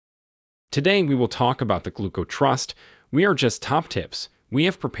Today we will talk about the Glucotrust. We are just top tips. We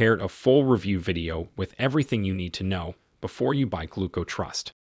have prepared a full review video with everything you need to know before you buy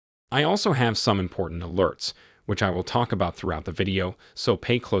Glucotrust. I also have some important alerts, which I will talk about throughout the video, so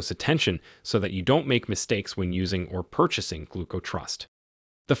pay close attention so that you don't make mistakes when using or purchasing Glucotrust.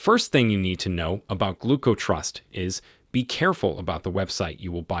 The first thing you need to know about Glucotrust is be careful about the website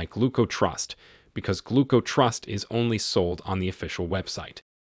you will buy Glucotrust, because Glucotrust is only sold on the official website.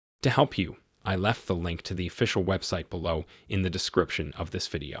 To help you, I left the link to the official website below in the description of this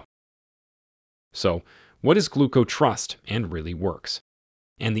video. So, what is Glucotrust and really works?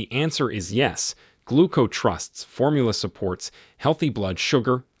 And the answer is yes. Glucotrust's formula supports healthy blood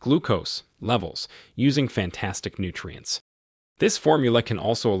sugar, glucose, levels using fantastic nutrients. This formula can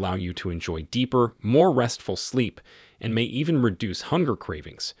also allow you to enjoy deeper, more restful sleep and may even reduce hunger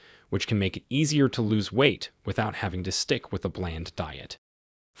cravings, which can make it easier to lose weight without having to stick with a bland diet.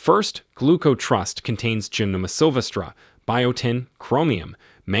 First, Glucotrust contains gymnoma sylvestre, biotin, chromium,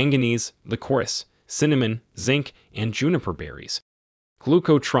 manganese, licorice, cinnamon, zinc, and juniper berries.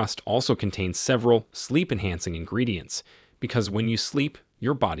 Glucotrust also contains several sleep-enhancing ingredients, because when you sleep,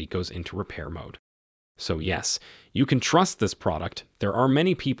 your body goes into repair mode. So yes, you can trust this product. There are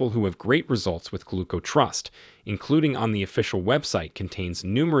many people who have great results with Glucotrust, including on the official website contains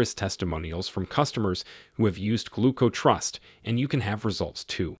numerous testimonials from customers who have used Glucotrust, and you can have results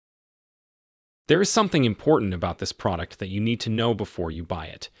too. There is something important about this product that you need to know before you buy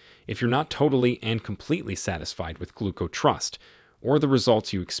it. If you're not totally and completely satisfied with Glucotrust, or the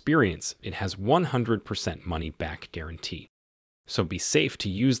results you experience, it has 100% money-back guarantee. So be safe to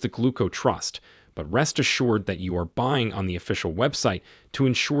use the Glucotrust, but rest assured that you are buying on the official website to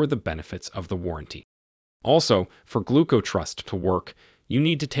ensure the benefits of the warranty. Also, for Glucotrust to work, you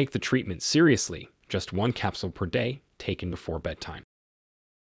need to take the treatment seriously, just 1 capsule per day, taken before bedtime.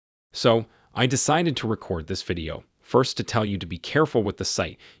 So, I decided to record this video, first to tell you to be careful with the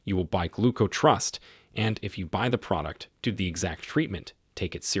site you will buy Glucotrust, and if you buy the product, do the exact treatment,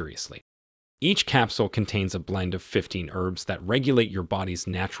 take it seriously. Each capsule contains a blend of 15 herbs that regulate your body's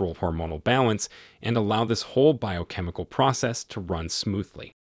natural hormonal balance and allow this whole biochemical process to run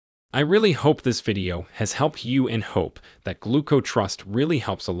smoothly. I really hope this video has helped you and hope that Glucotrust really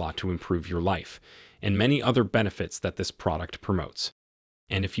helps a lot to improve your life and many other benefits that this product promotes.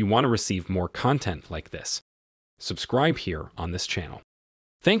 And if you want to receive more content like this, subscribe here on this channel.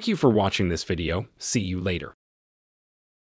 Thank you for watching this video. See you later.